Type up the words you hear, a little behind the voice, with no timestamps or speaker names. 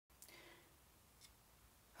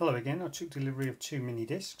Hello again. I took delivery of 2 mini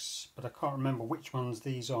discs, but I can't remember which ones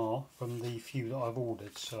these are from the few that I've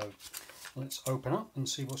ordered. So let's open up and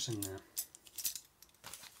see what's in there.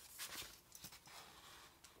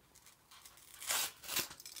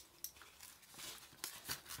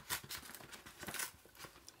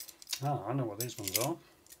 Ah, I know what these ones are.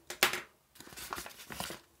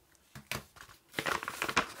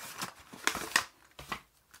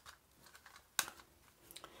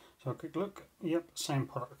 So a quick look, yep, same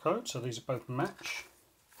product code, so these are both match.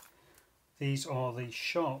 These are the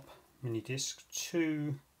Sharp mini discs,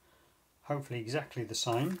 2 hopefully exactly the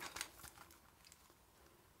same.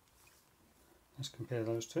 Let's compare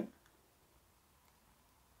those two.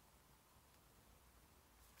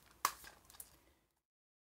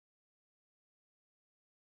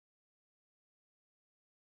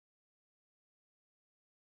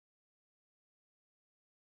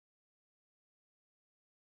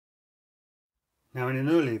 Now in an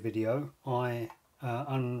earlier video I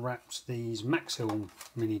unwrapped these Maxell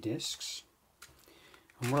mini discs,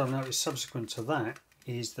 and what I've noticed subsequent to that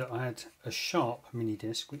is that I had a Sharp mini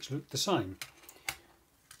disc which looked the same.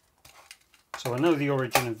 So I know the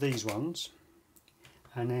origin of these ones,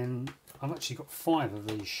 and then I've actually got 5 of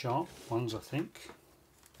these Sharp ones, I think.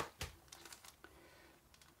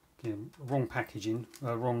 Yeah, wrong packaging,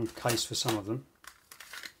 wrong case for some of them.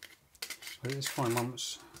 So let's find one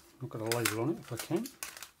that's not got a label on it if I can.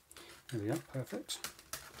 There we go, perfect.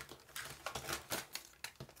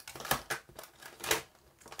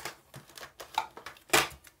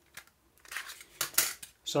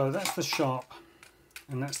 So that's the Sharp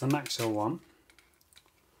and that's the Maxell one.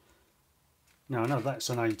 Now I know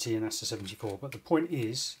that's an 80 and that's a 74, but the point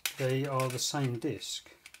is they are the same disc.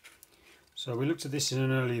 So we looked at this in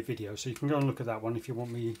an earlier video, so you can go and look at that one if you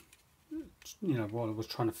want me, you know, while I was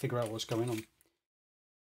trying to figure out what's going on.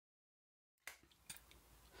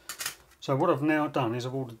 So what I've now done is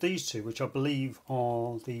I've ordered these 2, which I believe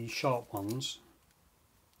are the Sharp ones,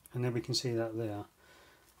 and then we can see that there.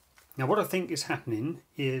 Now what I think is happening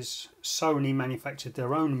is Sony manufactured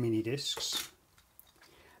their own mini discs,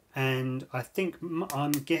 and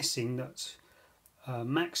I'm guessing that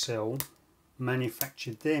Maxell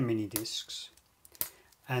manufactured their mini discs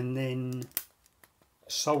and then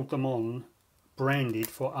sold them on branded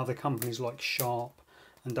for other companies like Sharp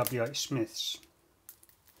and WH Smith's.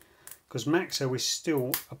 Because Maxell is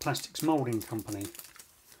still a plastics moulding company,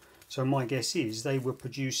 so my guess is they were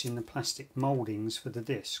producing the plastic mouldings for the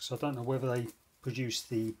discs. I don't know whether they produced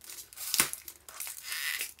the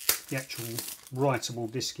actual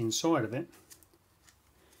writable disc inside of it,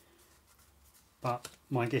 but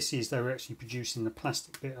my guess is they were actually producing the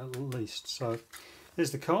plastic bit at least. So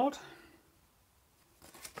there's the card.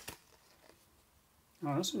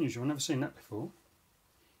 Oh, that's unusual, I've never seen that before.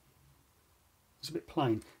 It's a bit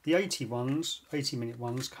plain. The 80 minute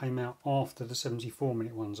ones came out after the 74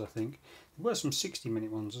 minute ones, I think. There were some 60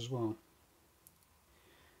 minute ones as well.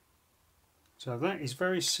 So that is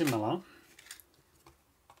very similar.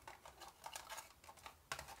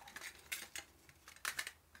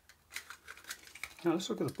 Now let's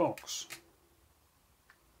look at the box.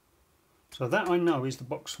 So that I know is the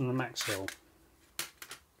box from the Maxell.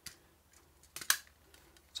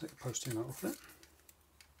 Take the post-it note off it.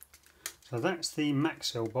 So that's the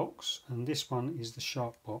Maxell box, and this one is the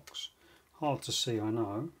Sharp box. Hard to see, I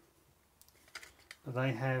know, but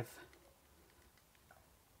they have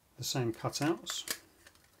the same cutouts.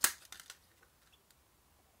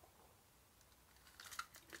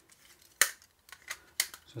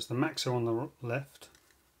 So it's the Maxell on the left,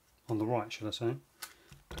 on the right should I say.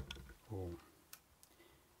 Oh.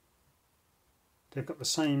 They've got the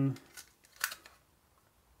same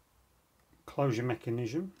closure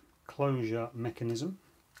mechanism. Are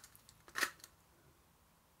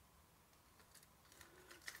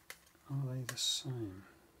they the same?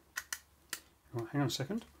 Right, hang on a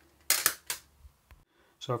second.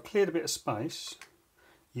 So I've cleared a bit of space.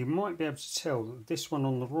 You might be able to tell that this one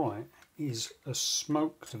on the right is a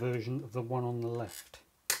smoked version of the one on the left.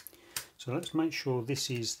 So let's make sure this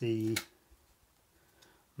is the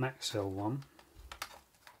Maxell one.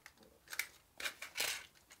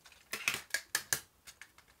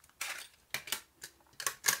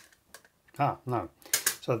 Ah, no.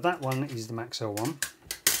 So that one is the Maxell one.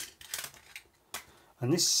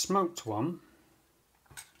 And this smoked one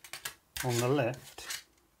on the left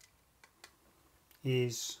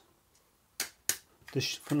is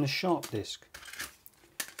from the Sharp disc.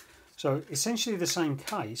 So essentially the same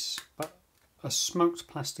case, but a smoked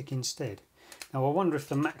plastic instead. Now I wonder if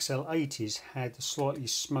the Maxell 80s had a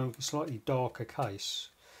slightly darker case.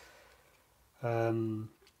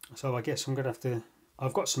 So I guess I'm going to have to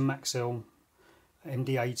I've got some Maxell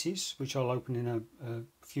MD-80s which I'll open in a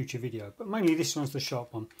future video, but mainly this one's the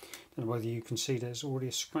sharp one. Don't know whether you can see there's already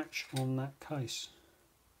a scratch on that case.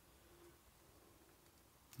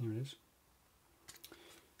 Here it is.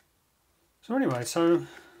 So anyway, so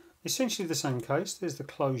essentially the same case. There's the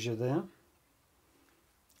closure there,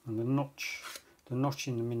 and the notch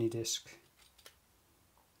in the mini disc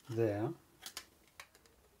there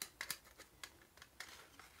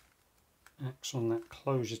acts on that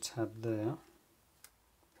closure tab there,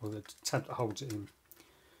 or the tab that holds it in.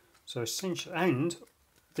 So essentially, and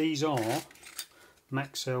these are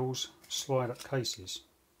Maxell's slide up cases.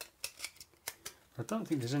 I don't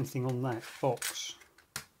think there's anything on that box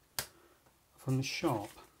from the Sharp.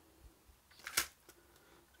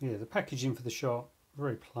 Yeah, the packaging for the Sharp,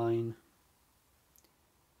 very plain,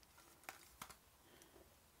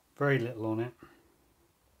 very little on it.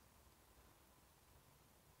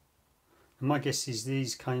 And my guess is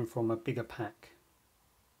these came from a bigger pack.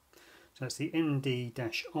 So that's the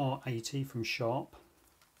MD-R80 from Sharp.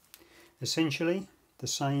 Essentially the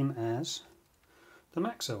same as the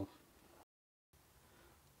Maxell.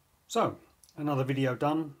 So, another video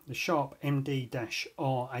done. The Sharp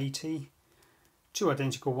MD-R80. Two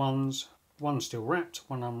identical ones. One still wrapped,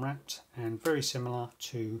 one unwrapped, and very similar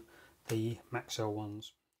to the Maxell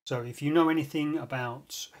ones. So if you know anything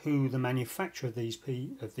about who the manufacturer of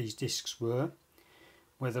these discs were,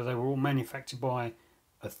 whether they were all manufactured by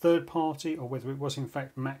a third party or whether it was in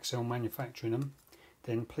fact Maxell manufacturing them,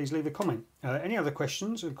 then please leave a comment. Any other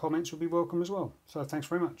questions and comments would be welcome as well. So thanks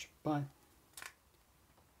very much. Bye.